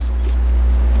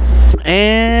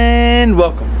And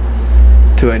welcome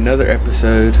to another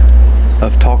episode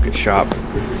of Talk It Shop,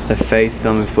 the Faith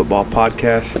Family Football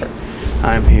Podcast.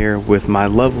 I'm here with my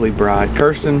lovely bride,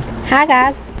 Kirsten. Hi,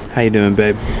 guys. How you doing,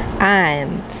 babe?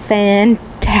 I'm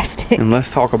fantastic. And let's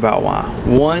talk about why.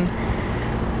 One,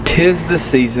 'tis the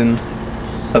season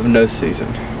of no season.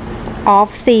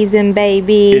 Off season,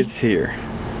 baby. It's here.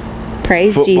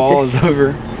 Praise Football Jesus. is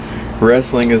over.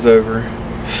 Wrestling is over.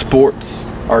 Sports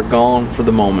are gone for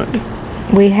the moment.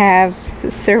 We have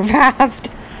survived.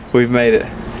 We've made it.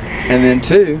 And then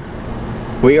two,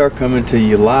 we are coming to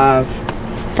you live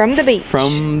From the beach.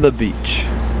 from the beach.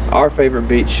 Our favorite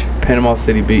beach, Panama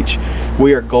City Beach.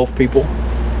 We are golf people.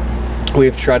 We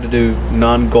have tried to do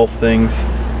non-golf things.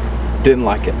 Didn't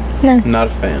like it. No. Not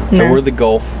a fan. So No. we're the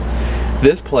golf.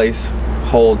 This place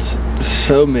holds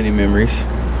so many memories.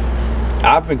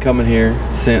 I've been coming here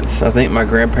since I think my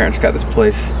grandparents got this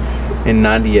place in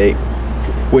 98,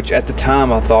 which at the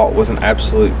time I thought was an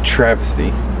absolute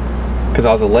travesty because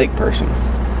I was a lake person.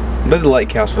 Lived at the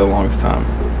lake house for the longest time,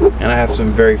 and I have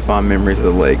some very fond memories of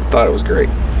the lake. Thought it was great.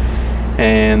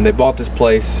 And they bought this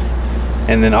place,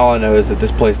 and then all I know is that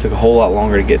this place took a whole lot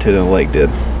longer to get to than the lake did.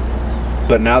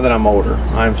 But now that I'm older,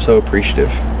 I'm so appreciative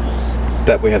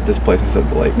that we have this place instead of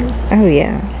the lake. Oh,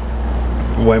 yeah.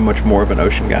 I'm way much more of an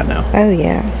ocean guy now. Oh,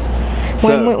 yeah.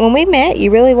 So, When we met,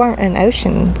 you really weren't an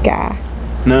ocean guy.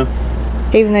 no,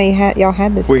 Even though y'all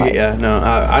had this place. no.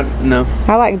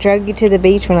 I like drug you to the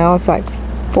beach when I was like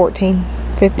 14,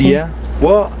 15. Yeah.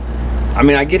 Well, I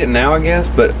mean, I get it now, I guess,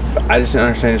 but I just didn't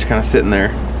understand just kind of sitting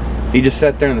there. You just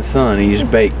sat there in the sun and you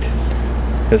just baked.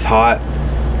 It's hot,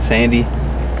 sandy.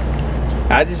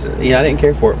 I didn't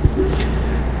care for it.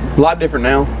 A lot different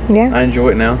now. Yeah. I enjoy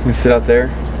it now. I can sit out there,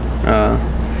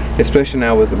 especially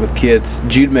now with kids.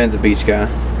 Jude Man's a beach guy.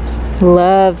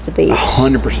 Loves the beach.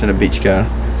 100% a beach guy.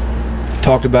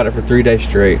 Talked about it for 3 days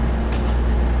straight.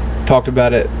 Talked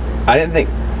about it. I didn't think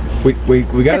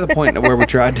we got to the point where we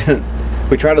tried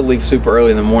to leave super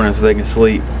early in the morning so they can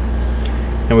sleep,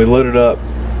 and we loaded up.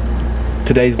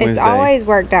 Today's Wednesday. It's always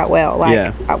worked out well. Like,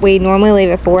 Yeah. we normally leave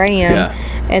at 4 a.m. Yeah.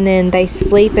 and then they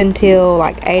sleep until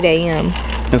like 8 a.m.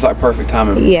 It's like perfect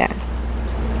timing. Yeah.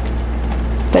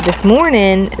 But this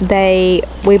morning,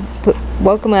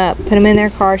 woke them up, put them in their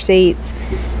car seats,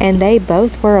 and they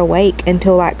both were awake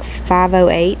until like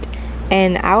 5:08.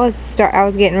 And I was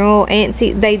getting real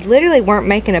antsy. They literally weren't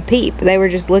making a peep. They were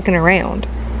just looking around.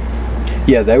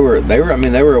 Yeah, they were. I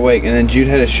mean, they were awake, and then Jude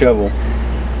had a shovel,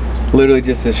 literally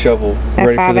just his shovel, At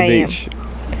ready for 5 the a.m. beach,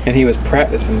 and he was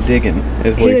practicing digging,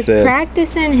 is what he was said.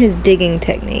 practicing his digging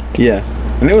technique. Yeah,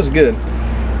 and it was good.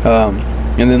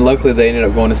 And then luckily they ended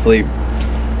up going to sleep.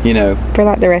 You know, For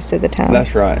like the rest of the time.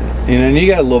 that's right. You know, and you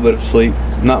got a little bit of sleep,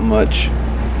 not much.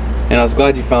 And I was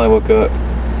glad you finally woke up,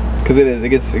 because it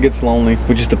gets lonely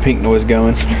with just the pink noise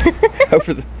going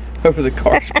over the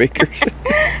car speakers.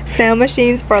 Sound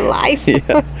machines for life.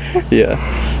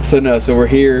 Yeah. So we're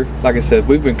here. Like I said,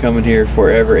 we've been coming here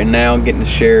forever, and now getting to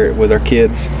share it with our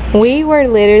kids. We were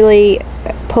literally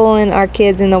pulling our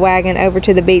kids in the wagon over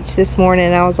to the beach this morning,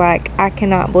 and I was like, I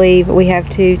cannot believe we have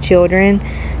 2 children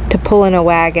to pull in a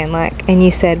wagon. Like, and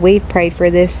you said, we've prayed for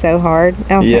this so hard.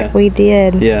 I was like, we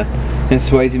did. Yeah. And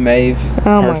Swayze Maeve,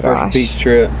 Oh her my first gosh. beach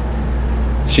trip,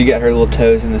 she got her little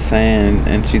toes in the sand,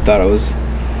 and she thought it was.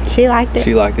 She liked it.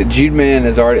 She liked it. Jude Man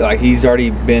is already he's already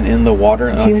been in the water.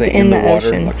 He was in the water,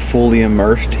 ocean. like fully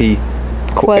immersed. He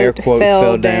Quote,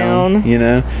 fell down. You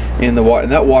know, in the water,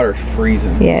 and that water's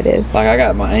freezing. Yeah, it is. Like I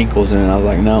got my ankles in, and I was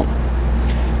like, no.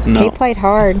 He played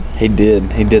hard. He did.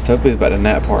 So hopefully he's about to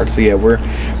nap hard. So yeah, we're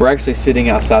actually sitting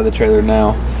outside the trailer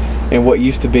now, in what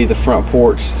used to be the front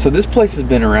porch. So this place has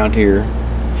been around here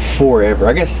forever.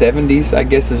 I guess 70s. I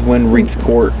guess is when Reed's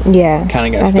Court Yeah. kind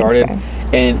of got I think started,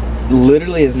 so. and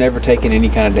literally has never taken any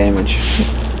kind of damage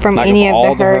From like any of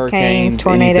all the hurricanes,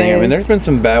 tornadoes. anything. I mean, there's been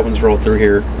some bad ones roll through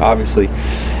here, obviously,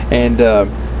 and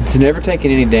it's never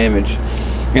taken any damage.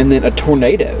 And then a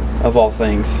tornado, of all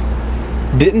things,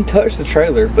 didn't touch the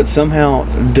trailer, but somehow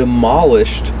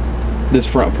demolished this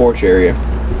front porch area.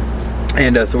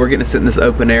 And so we're getting to sit in this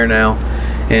open air now,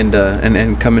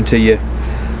 and coming to you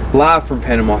live from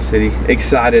Panama City.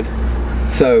 Excited.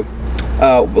 So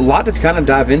a lot to kind of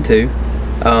dive into.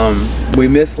 We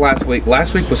missed last week.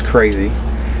 Last week was crazy.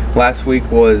 Last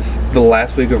week was the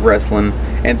last week of wrestling,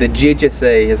 and the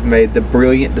GHSA has made the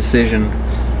brilliant decision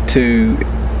to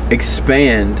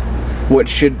expand what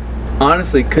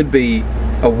could be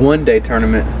a one-day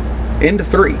tournament into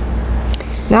 3.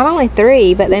 Not only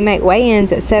 3, but they make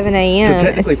weigh-ins at 7 a.m. So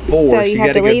technically 4. So you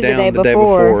have to leave the day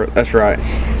before. That's right.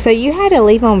 So you had to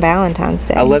leave on Valentine's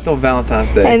Day. I left on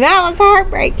Valentine's Day. And that was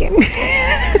heartbreaking.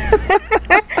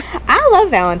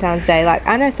 love Valentine's Day. Like,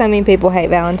 I know so many people hate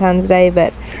Valentine's Day,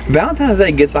 but Valentine's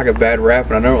Day gets like a bad rap,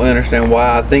 and I don't really understand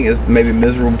why. I think it's maybe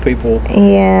miserable people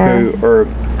yeah. who or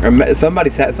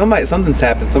something's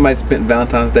happened. Somebody spent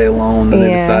Valentine's Day alone, and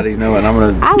they decided, you know what, I'm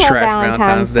gonna I love trash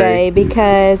Valentine's Day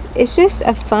because it's just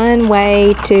a fun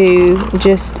way to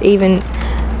just even,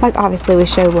 like, obviously we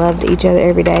show love to each other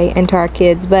every day and to our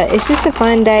kids, but it's just a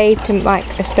fun day to, like,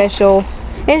 a special,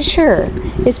 and sure,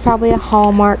 it's probably a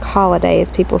Hallmark holiday, as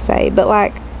people say, but,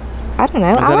 like, I don't know.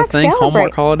 Is that I like a thing? celebrate.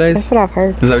 Hallmark holidays? That's what I've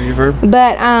heard. Is that what you've heard?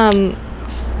 But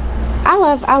I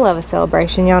love a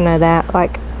celebration. Y'all know that.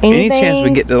 Like, anything, any chance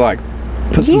we get to like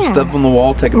put some stuff on the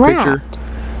wall, take a picture.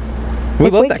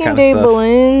 We love that kind of stuff. If we can do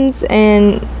balloons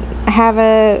and have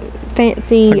a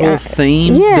fancy like a little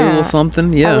theme, do a little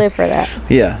something. Yeah, I live for that.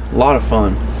 Yeah, a lot of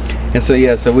fun. And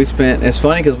so so we spent. It's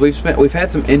funny because we've had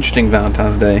some interesting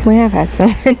Valentine's Day. We have had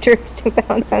some interesting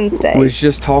Valentine's Day. We was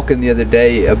just talking the other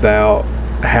day about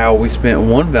how we spent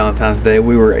one Valentine's Day.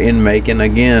 We were in Macon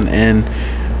again, and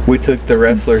we took the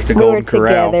wrestlers to Golden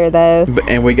Corral. We were together, though.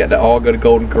 And we got to all go to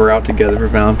Golden Corral together for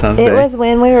Valentine's Day. It was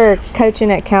when we were coaching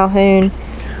at Calhoun,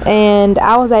 and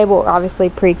I was able, obviously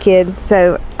pre-kids,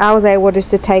 so I was able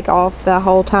just to take off the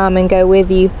whole time and go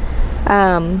with you.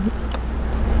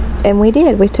 And we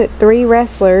did. We took 3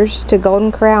 wrestlers to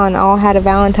Golden Corral and all had a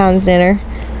Valentine's dinner,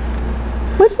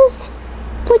 which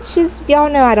is, y'all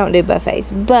know I don't do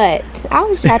buffets, but I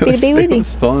was happy to be with you. It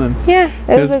was fun. Yeah,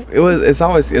 it's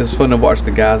always fun to watch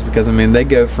the guys because I mean they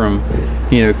go from,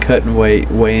 cutting weight,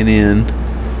 weighing in,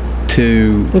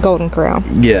 to Golden Corral.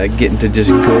 Yeah, getting to just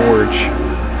gorge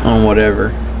on whatever.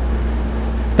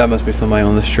 That must be somebody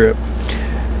on the Strip.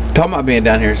 Talking about being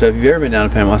down here, so if you've ever been down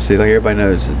to Panama City, like everybody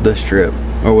knows the Strip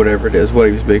or whatever it is, what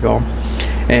it used to be called,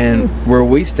 and where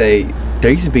we stay,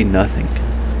 there used to be nothing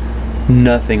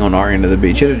on our end of the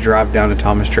beach. You had to drive down to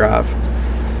Thomas Drive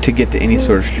to get to any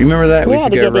sort of. You remember that? We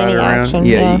used to go right around. Action,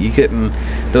 yeah, you couldn't.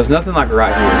 There was nothing like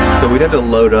right here, so we'd have to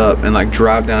load up and like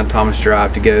drive down Thomas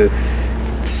Drive to go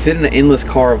sit in an endless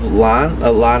line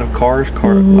of cars.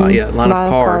 Line of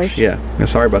cars. Yeah,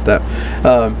 sorry about that.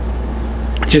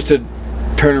 Just to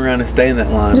turn around and stay in that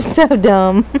line. Just so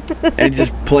dumb. And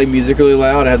just play music really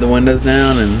loud, have the windows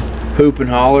down, and hoop and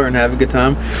holler and have a good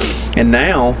time. And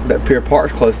now that Pier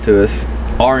Park's close to us,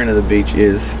 our end of the beach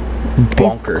is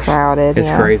bonkers. It's crowded. It's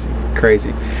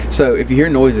crazy. So if you hear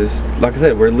noises, like I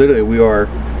said, we are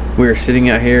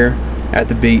sitting out here at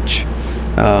the beach,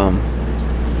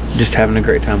 just having a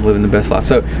great time, living the best life.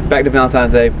 So back to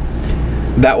Valentine's Day,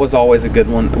 that was always a good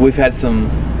one. We've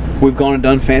gone and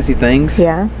done fancy things.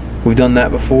 Yeah. We've done that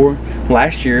before.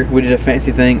 Last year, we did a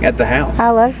fancy thing at the house.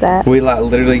 I love that. We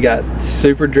literally got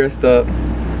super dressed up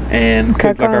and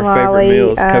cooked like our favorite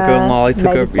meals. Coco and Lolly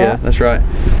took over. Yeah, that's right.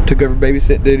 Took over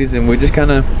babysit duties, and we just kind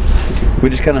of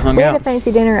hung out. We had a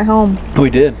fancy dinner at home.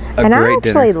 We did. And I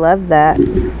actually loved that.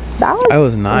 That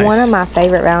was nice. One of my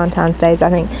favorite Valentine's Days, I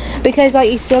think, because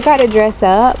like you still got to dress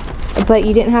up, but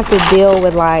you didn't have to deal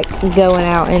with like going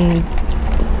out and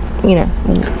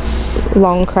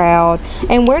long crowd,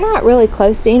 and we're not really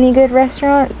close to any good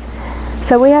restaurants,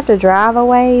 so we have to drive a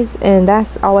ways, and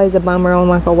that's always a bummer on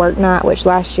like a work night, which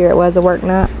last year it was a work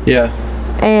night. Yeah.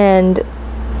 And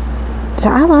so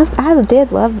I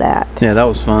did love that. Yeah, that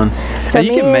was fun. So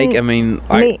me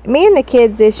and the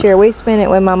kids this year, we spent it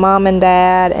with my mom and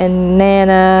dad and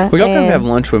Nana. We got to come have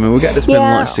lunch with me. We got to spend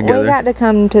lunch together. We got to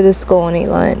come to the school and eat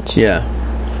lunch. Yeah.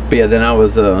 But yeah, then I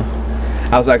was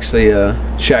actually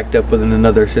shacked up with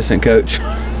another assistant coach.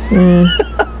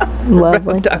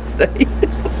 Lovely. Valentine's Day.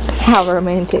 How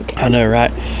romantic. I know,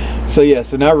 right? So yeah,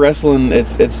 so now wrestling,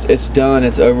 it's done.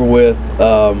 It's over with.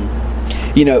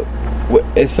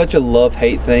 It's such a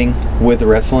love-hate thing with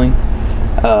wrestling.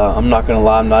 I'm not gonna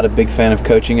lie, I'm not a big fan of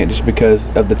coaching it just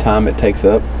because of the time it takes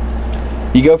up.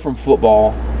 You go from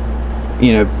football,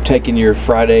 taking your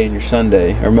Friday and your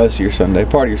Sunday, or most of your Sunday,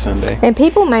 part of your Sunday. And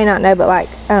people may not know, but like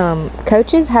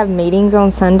coaches have meetings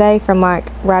on Sunday from like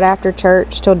right after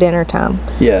church till dinner time.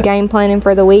 Yeah. Game planning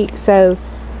for the week. So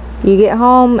you get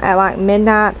home at like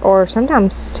midnight or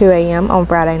sometimes 2 a.m. on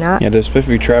Friday nights. Yeah, especially if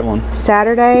you're traveling.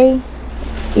 Saturday,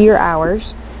 your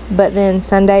hours. But then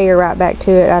Sunday, you're right back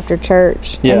to it after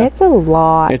church. Yeah. And it's a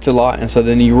lot. It's a lot. And so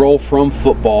then you roll from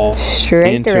football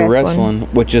straight into to wrestling,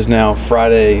 which is now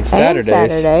Friday, Saturdays.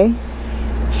 And Saturday.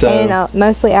 So, and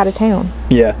mostly out of town.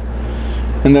 Yeah.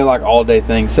 And they're like all day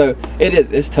things. So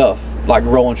it's tough, like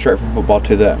rolling straight from football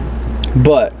to that.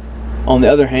 But on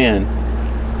the other hand,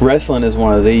 wrestling is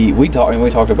one of the, we talked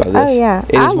about this. Oh yeah.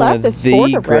 It is one of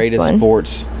the greatest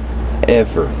sports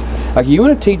ever. Like you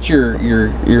want to teach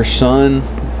your son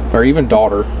or even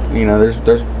daughter. You know,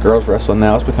 there's girls wrestling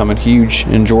now. It's becoming huge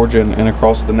in Georgia and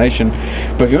across the nation.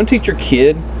 But if you want to teach your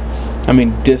kid, I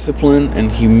mean, discipline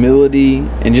and humility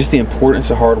and just the importance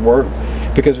of hard work,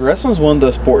 because wrestling is one of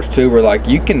those sports too where like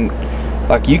you can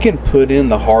put in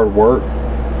the hard work,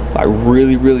 like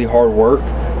really, really hard work,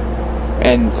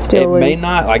 and Still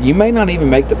you may not even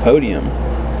make the podium.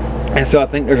 And so I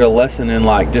think there's a lesson in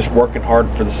like just working hard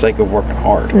for the sake of working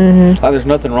hard. Mm-hmm. Like there's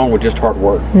nothing wrong with just hard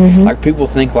work. Mm-hmm. Like people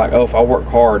think like, oh, if I work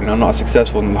hard and I'm not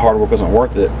successful, then the hard work isn't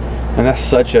worth it. And that's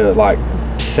such a like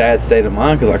sad state of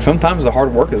mind, because like sometimes the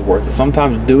hard work is worth it.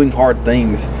 Sometimes doing hard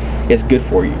things is good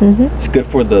for you. Mm-hmm. It's good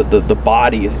for the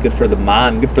body. It's good for the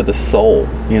mind. Good for the soul.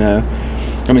 You know,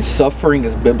 I mean, suffering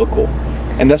is biblical.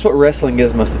 And that's what wrestling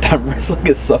is most of the time. Wrestling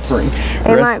is suffering.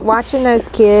 And like watching those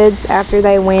kids after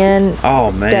they win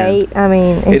state, I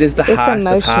mean, it is the highest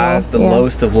of highs, the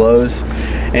lowest of lows.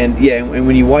 And yeah, and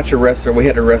when you watch a wrestler, we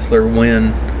had a wrestler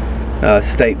win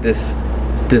state this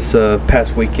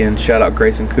past weekend. Shout out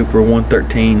Grayson Cooper,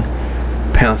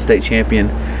 113-pound state champion.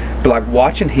 But like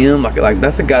watching him, like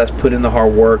that's a guy that's put in the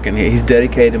hard work and he's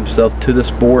dedicated himself to the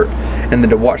sport, and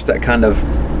then to watch that kind of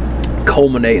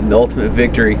culminate in the ultimate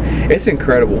victory, it's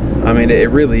incredible. I mean, it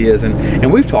really is.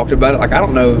 And we've talked about it. Like, I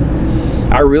don't know,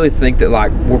 I really think that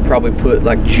like we'll probably put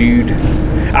like Jude,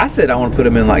 I said I want to put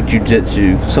him in like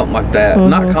jiu-jitsu, something like that. Mm-hmm.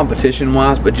 Not competition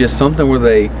wise, but just something where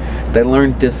they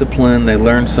learn discipline, they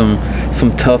learn some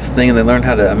tough thing, they learn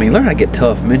how to get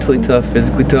tough, mentally tough,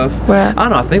 physically tough. Right. I don't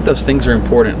know, I think those things are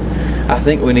important. I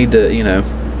think we need to, you know,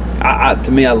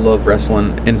 to me, I love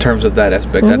wrestling in terms of that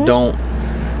aspect.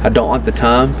 Mm-hmm. I don't like the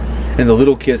time. And the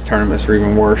little kids tournaments are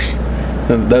even worse.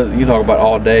 Those, you talk about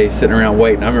all day sitting around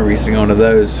waiting. I remember used to going to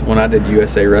those when I did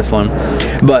USA wrestling.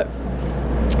 But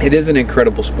it is an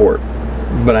incredible sport.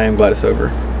 But I am glad it's over.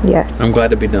 Yes. I'm glad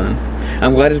to be done.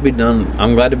 I'm glad to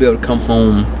be able to come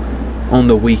home on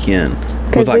the weekend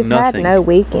with like nothing. Had no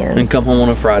weekends. And come home on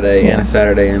a Friday and a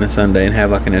Saturday and a Sunday and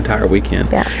have like an entire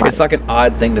weekend. Yeah. It's like an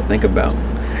odd thing to think about.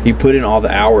 You put in all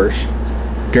the hours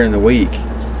during the week,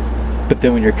 but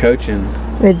then when you're coaching,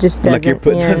 it just doesn't like you're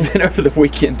putting those in over the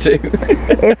weekend too.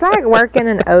 It's like working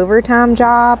an overtime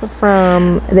job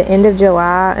from the end of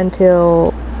July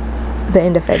until the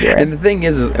end of February. And the thing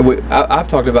is I've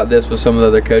talked about this with some of the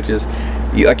other coaches.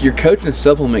 Like your coaching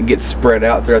supplement gets spread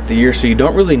out throughout the year, so you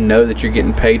don't really know that you're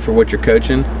getting paid for what you're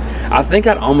coaching. I think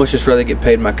I'd almost just rather get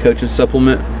paid my coaching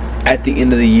supplement at the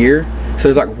end of the year.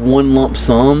 So there's like one lump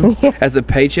sum as a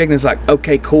paycheck, and it's like,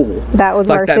 okay, cool. That was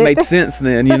like worth that it. Made sense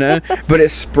then, you know. But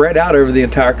it's spread out over the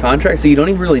entire contract, so you don't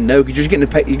even really know, because you're just getting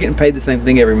paid. You're getting paid the same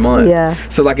thing every month. Yeah.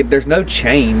 So like, there's no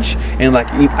change, and like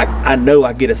I know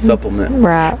I get a supplement.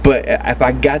 Right. But if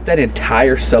I got that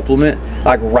entire supplement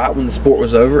like right when the sport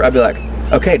was over, I'd be like,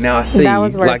 okay, now I see. That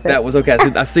was worth like it. That was okay.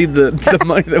 I see the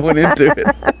money that went into it.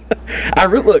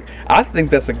 I think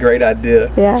that's a great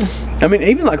idea. Yeah. I mean,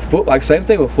 even like same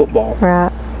thing with football.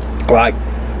 Right. Like,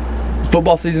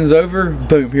 football season's over,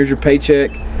 boom, here's your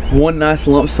paycheck, one nice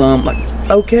lump sum. Like,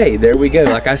 okay, there we go.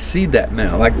 Like, I see that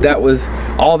now. Like, that was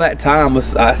all that time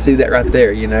I see that right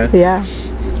there, you know. Yeah.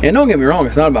 And don't get me wrong,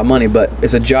 it's not about money, but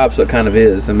it's a job, so it kind of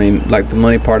is. I mean, like, the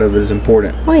money part of it is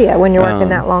important. Well, yeah, when you're working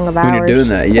that long of hours. When you're doing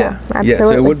that, yeah. Absolutely. Yeah,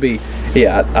 so it would be,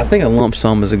 I think a lump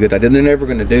sum is a good idea. They're never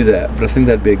going to do that, but I think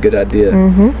that'd be a good idea.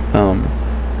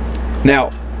 Mm-hmm.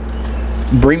 Now,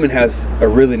 Bremen has a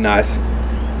really nice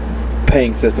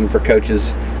paying system for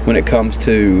coaches when it comes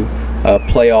to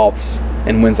playoffs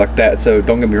and wins like that. So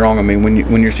don't get me wrong, I mean,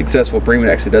 when you're successful, Bremen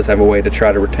actually does have a way to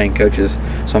try to retain coaches.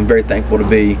 So I'm very thankful to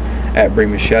be at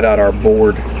Bremen. Shout out our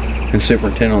board and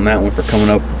superintendent on that one for coming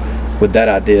up with that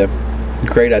idea.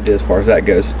 Great idea as far as that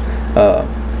goes.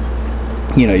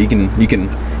 You know, you can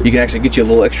actually get you a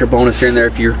little extra bonus here and there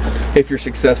if you're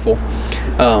successful.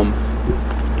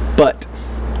 But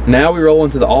now we roll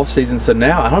into the off season, so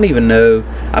now I don't even know.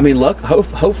 I mean,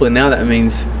 hopefully now that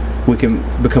means we can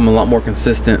become a lot more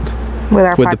consistent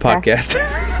with the podcast,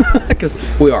 because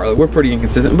we're pretty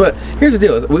inconsistent. But here's the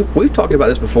deal: we've talked about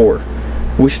this before.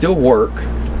 We still work.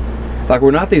 Like,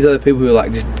 we're not these other people who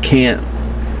like just can't.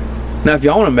 Now, if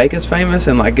y'all want to make us famous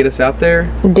and like get us out there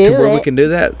to where we can do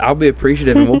that, I'll be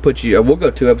appreciative, and we'll go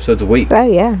 2 episodes a week. Oh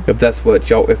yeah. If that's what if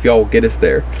y'all will get us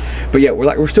there. But yeah,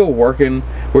 we're still working.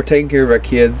 We're taking care of our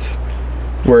kids.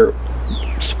 We're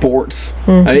sports.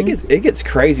 Mm-hmm. I mean, it gets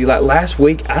crazy. Like last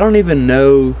week, I don't even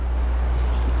know.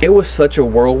 It was such a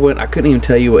whirlwind. I couldn't even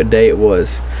tell you what day it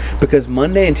was, because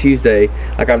Monday and Tuesday,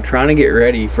 like, I'm trying to get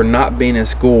ready for not being in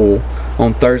school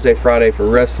on Thursday, Friday for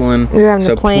wrestling.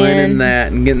 So planning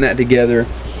that and getting that together,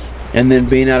 and then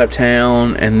being out of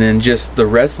town, and then just the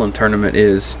wrestling tournament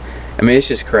is I mean, it's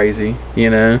just crazy, you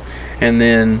know. And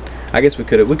then I guess we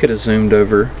could have zoomed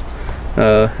over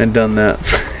and done that.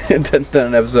 done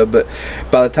an episode, but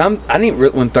by the time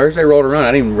when Thursday rolled around,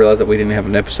 I didn't even realize that we didn't have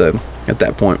an episode at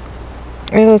that point.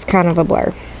 It was kind of a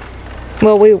blur.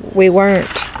 Well, we weren't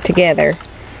together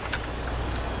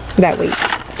that week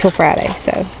till Friday,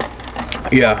 so.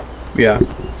 Yeah.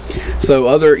 So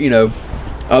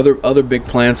other big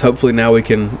plans. Hopefully now we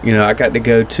can, I got to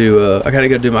go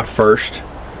do my first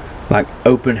like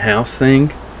open house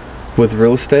thing with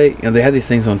real estate, and they have these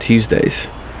things on Tuesdays.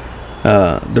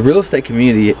 The real estate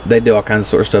community, they do all kinds of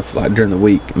sort of stuff like during the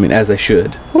week. I mean, as they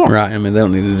should, right? I mean, they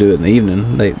don't need to do it in the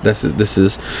evening.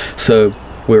 So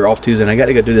we were off Tuesday, and I got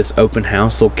to go do this open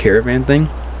house little caravan thing.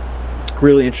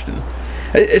 Really interesting.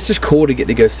 It's just cool to get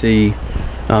to go see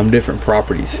different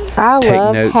properties. I take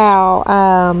love notes.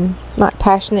 how like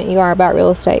passionate you are about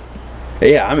real estate.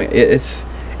 Yeah, I mean, it's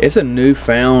a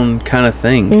newfound kind of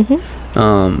thing, Mm-hmm.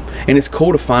 And it's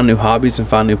cool to find new hobbies and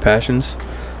find new passions,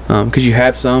 because you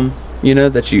have some.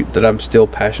 That I'm still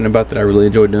passionate about, that I really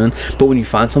enjoy doing. But when you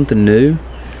find something new,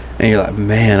 and you're like,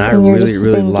 man, I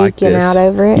really like this. Out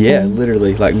over it. Yeah,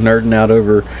 literally, like nerding out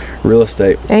over real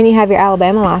estate. And you have your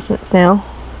Alabama license now.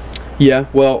 Yeah,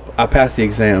 well, I passed the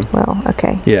exam. Well,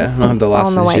 okay. Yeah, I don't have the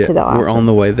license on the way yet. to the license. We're on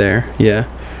the way there. Yeah,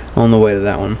 on the way to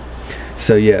that one.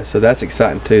 So yeah, so that's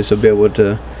exciting too. So be able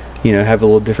to, have a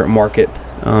little different market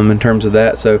in terms of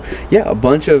that. So yeah, a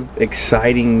bunch of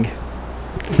exciting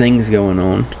things going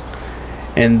on.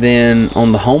 And then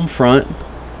on the home front,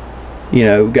 we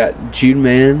got Jude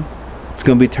Man. It's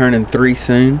going to be turning 3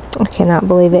 soon. I cannot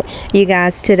believe it. You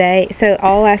guys, today, so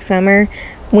all last summer,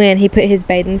 when he put his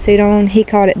bathing suit on, he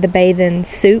called it the bathing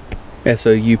soup.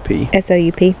 S-O-U-P.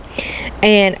 S-O-U-P.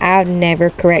 And I've never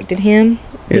corrected him.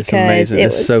 It's because amazing. It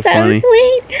it's was so funny.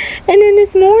 Sweet. And then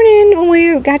this morning, when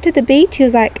we got to the beach, he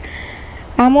was like,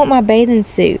 I want my bathing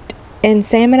suit. And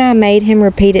Sam and I made him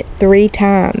repeat it 3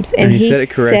 times. And he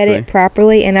said it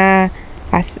properly, and I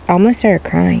almost started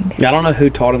crying. I don't know who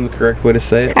taught him the correct way to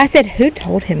say it. I said, who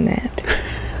told him that?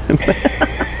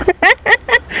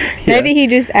 Maybe he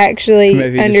just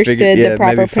actually understood the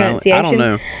proper pronunciation. I don't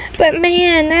know. But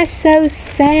man, that's so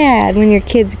sad when your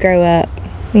kids grow up,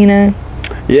 Yeah,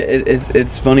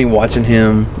 it's funny watching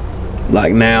him,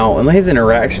 like now, and his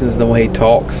interactions, the way he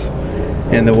talks.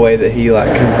 And the way that he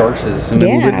like converses,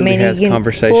 literally has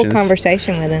conversations. Full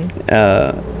conversation with him.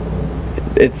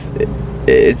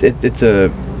 It's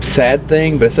a sad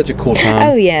thing, but it's such a cool time.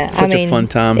 Oh yeah, it's such a fun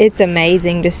time. It's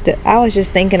amazing. I was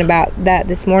just thinking about that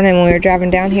this morning when we were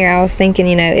driving down here. I was thinking,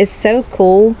 it's so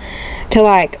cool to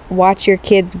like watch your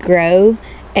kids grow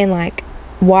and like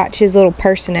watch his little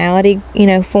personality,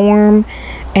 form.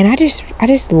 And I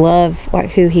just love like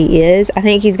who he is. I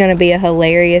think he's going to be a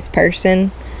hilarious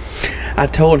person. I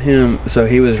told him, so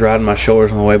he was riding my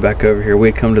shoulders on the way back over here.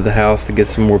 We'd come to the house to get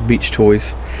some more beach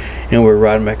toys, and we were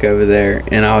riding back over there,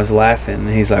 and I was laughing, and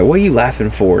he's like, what are you laughing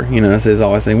for? That's his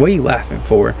always saying, what are you laughing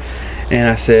for? And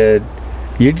I said,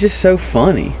 you're just so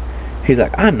funny. He's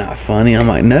like, I'm not funny. I'm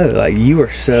like, no, like, you are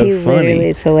so funny. He literally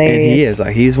is hilarious. And he is,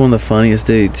 like, he's one of the funniest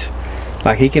dudes.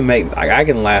 Like, he can make, like, I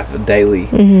can laugh daily,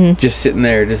 just sitting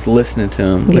there, just listening to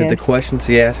him. Like, the questions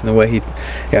he asks and the way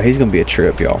he's going to be a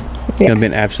trip, y'all. It's going to be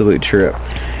an absolute trip.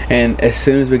 And as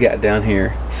soon as we got down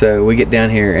here, so we get down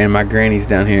here, and my granny's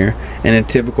down here, and in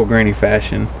typical granny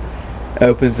fashion,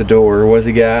 opens the door. What's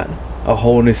he got? A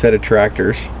whole new set of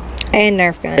tractors. And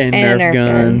Nerf gun. And Nerf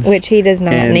guns. Which he does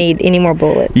not need any more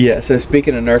bullets. Yeah, so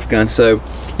speaking of Nerf guns, so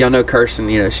y'all know Kirsten,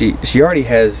 she already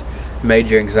has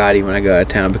major anxiety when I go out of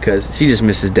town because she just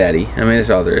misses Daddy. I mean, that's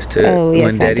all there is to it. Oh, yes,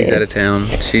 when Daddy's out of town,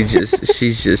 she's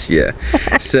just yeah.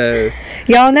 So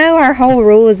y'all know our whole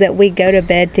rule is that we go to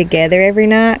bed together every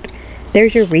night.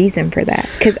 There's your reason for that,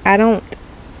 because I don't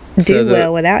do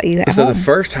well without you at home. The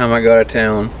first time I go out of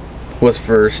town was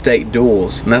for state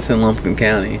duels, and that's in Lumpkin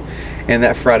County. And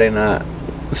that Friday night,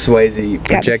 Swayze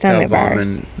projectile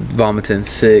vomiting,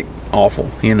 sick,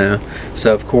 awful,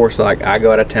 So of course, like, I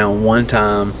go out of town one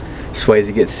time,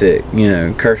 Swayze gets sick,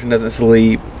 Kirsten doesn't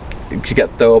sleep, she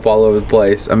got throw up all over the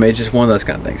place. I mean, it's just one of those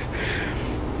kind of things.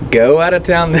 Go out of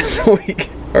town this week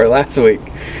or last week,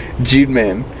 Jude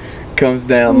Man comes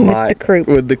down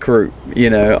with the croup,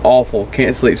 awful,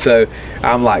 can't sleep. So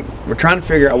I'm like, we're trying to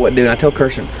figure out what to do, and I tell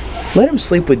Kirsten, let him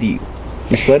sleep with you.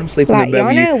 Just let him sleep in the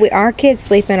bed. Y'all know our kids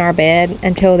sleep in our bed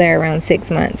until they're around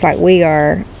 6 months. Like, we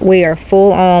are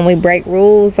full on. We break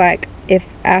rules. Like,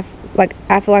 I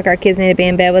feel like our kids need to be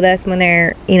in bed with us when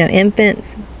they're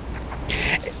infants.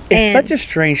 It's such a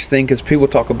strange thing because people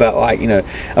talk about, like,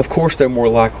 of course they're more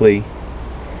likely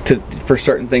for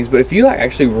certain things. But if you like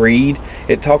actually read,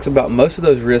 it talks about most of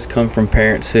those risks come from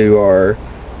parents who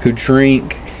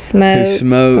drink, who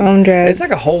smoke, on drugs. It's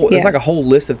like a whole it's like a whole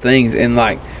list of things, and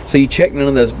like so you check none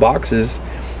of those boxes,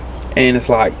 and it's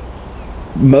like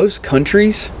most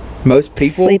countries, most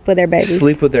people sleep with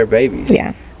their babies.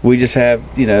 Yeah. We just have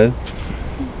we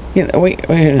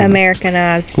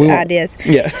Americanized ideas.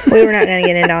 Yeah. We were not going to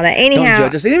get into all that. Anyhow,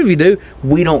 don't judge us. Even if you do,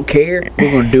 we don't care.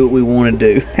 We're going to do what we want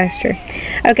to do. That's true.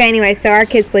 Okay, anyway, so our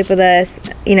kids sleep with us.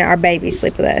 Our babies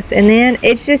sleep with us. And then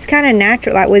it's just kind of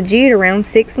natural. Like with Jude, around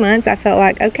 6 months, I felt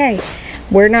like, okay,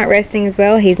 we're not resting as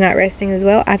well. He's not resting as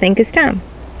well. I think it's time.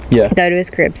 Yeah. Go to his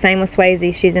crib. Same with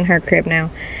Swayze. She's in her crib now.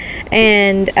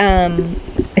 And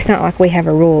it's not like we have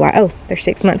a rule like, oh, they're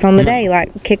 6 months on the day,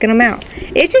 like kicking them out.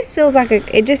 It just feels like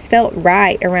it just felt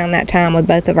right around that time with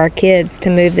both of our kids to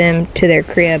move them to their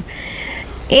crib.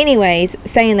 Anyways,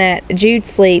 saying that, Jude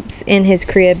sleeps in his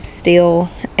crib still,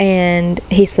 and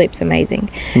he sleeps amazing.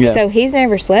 Yeah. So he's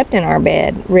never slept in our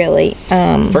bed, really.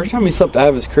 First time he slept out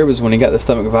of his crib was when he got the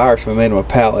stomach virus, we made him a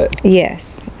pallet.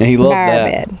 Yes. And he loved by that. Our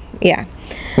bed. Yeah.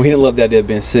 Well, he didn't love the idea of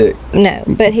being sick. No,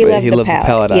 but he loved the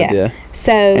pallet idea.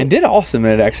 So and did awesome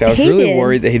at it, actually. I was really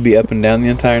worried that he'd be up and down the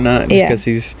entire night, just because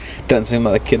he doesn't seem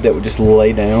like a kid that would just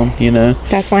lay down,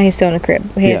 That's why he's still in a crib.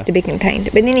 He has to be contained.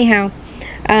 But anyhow,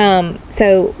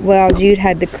 so while Jude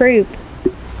had the croup,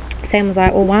 Sam was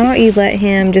like, well, why don't you let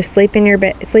him just sleep in our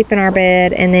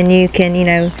bed, and then you can,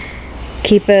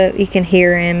 you can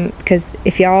hear him, because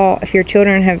if your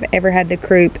children have ever had the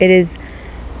croup, it is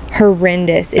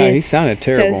horrendous. It is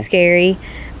so scary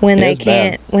when they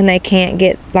can't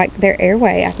get like their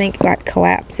airway, I think, like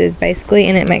collapses basically,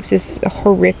 and it makes this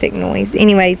horrific noise.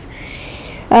 Anyways,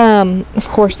 of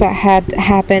course that had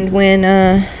happened when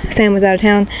Sam was out of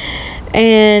town,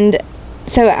 and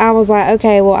so I was like,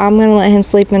 okay, well, I'm gonna let him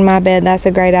sleep in my bed. That's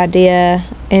a great idea.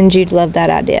 And Jude loved that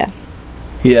idea.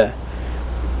 Yeah.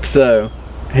 So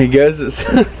he goes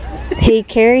he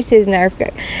carries his Nerf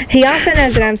gun. He also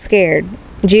knows that I'm scared.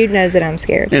 Jude knows that I'm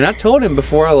scared. And I told him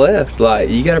before I left, like,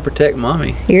 you got to protect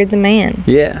mommy. You're the man.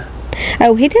 Yeah.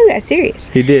 Oh, he took that serious.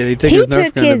 He did. He took his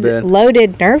Nerf gun to bed. He took his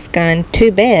loaded Nerf gun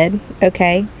to bed.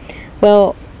 Okay.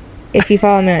 Well, if you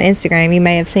follow me on Instagram, you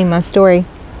may have seen my story.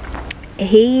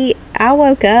 I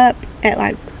woke up at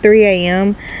like 3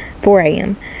 a.m., 4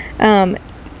 a.m.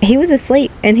 He was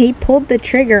asleep, and he pulled the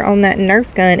trigger on that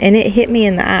Nerf gun, and it hit me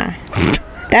in the eye.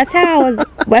 That's how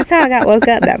I got woke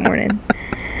up that morning.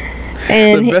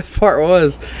 And the best part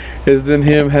is then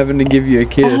him having to give you a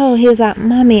kiss. Oh, he was like,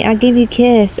 Mommy, I give you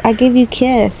kiss. I give you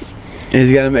kiss. And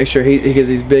he's got to make sure because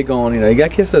he's big on, you got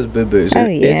to kiss those boo-boos. Oh,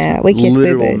 yeah. We kiss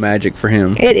literal boo-boos. Magic for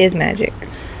him. It is magic.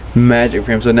 Magic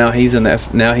for him. So now he's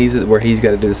where he's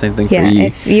got to do the same thing for you.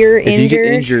 If you get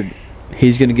injured,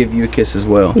 he's going to give you a kiss as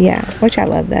well. Yeah, which I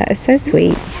love that. It's so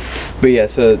sweet. But yeah,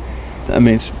 so, I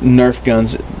mean, it's Nerf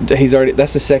guns.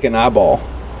 That's the second eyeball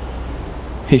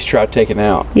he's tried taking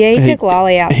out. Yeah, he took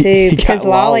Lolly out too, because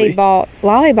Lolly bought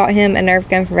him a Nerf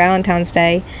gun for Valentine's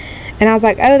Day, and I was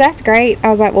like, oh, that's great. I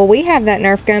was like, well, we have that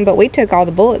Nerf gun, but we took all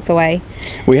the bullets away.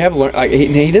 We have learned, like,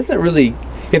 he doesn't really,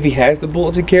 if he has the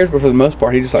bullets, he cares, but for the most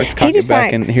part, he just likes to cock it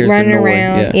back and here's the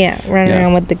noise. Running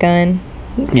around with the gun.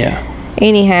 Yeah.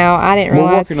 Anyhow, I didn't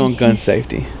realize. We're working on gun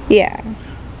safety. Yeah.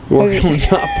 Working on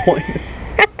not pointing.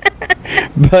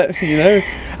 But,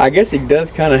 I guess he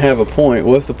does kind of have a point.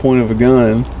 What's the point of a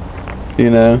gun?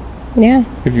 Yeah.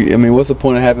 What's the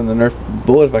point of having the Nerf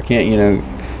bullet if I can't,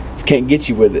 can't get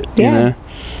you with it? Yeah.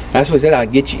 That's what he said,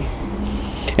 I'd get you.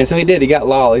 And so he did. He got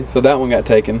Lolly, so that one got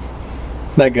taken.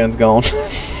 That gun's gone.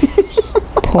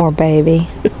 Poor baby.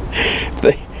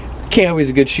 Can't always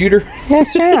a good shooter.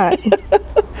 That's right.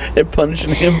 They're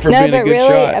punishing him for being a good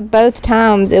really, shot. Both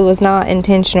times it was not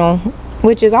intentional,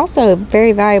 which is also a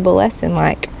very valuable lesson.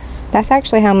 Like, that's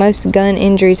actually how most gun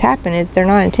injuries happen, is they're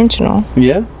not intentional.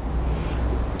 Yeah.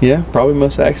 Yeah, probably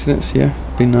most accidents,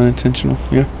 be non-intentional,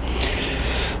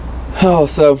 Oh,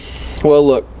 so, well,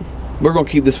 look, we're going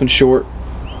to keep this one short.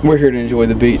 We're here to enjoy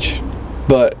the beach,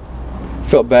 but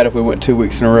felt bad if we went 2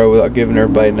 weeks in a row without giving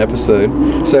everybody an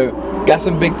episode. So, got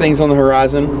some big things on the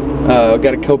horizon.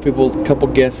 Got a couple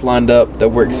guests lined up that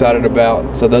we're excited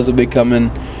about, so those will be coming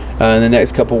in the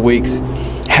next couple weeks.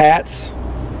 Hats.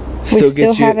 We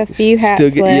still have a few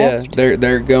hats left. Yeah,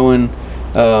 they're going.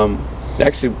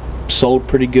 Actually, sold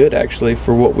pretty good actually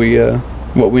for what we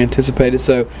anticipated.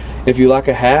 So, if you like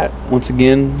a hat, once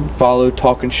again, follow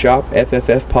Talking Shop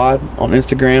FFF Pod on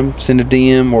Instagram. Send a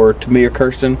DM or to me or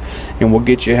Kirsten, and we'll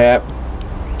get you a hat.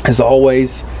 As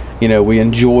always, we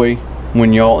enjoy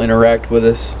when y'all interact with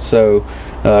us. So,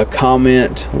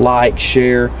 comment, like,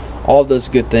 share, all those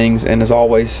good things. And as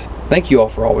always, thank you all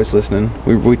for always listening.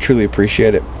 We truly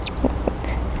appreciate it.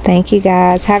 Thank you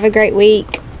guys. Have a great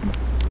week.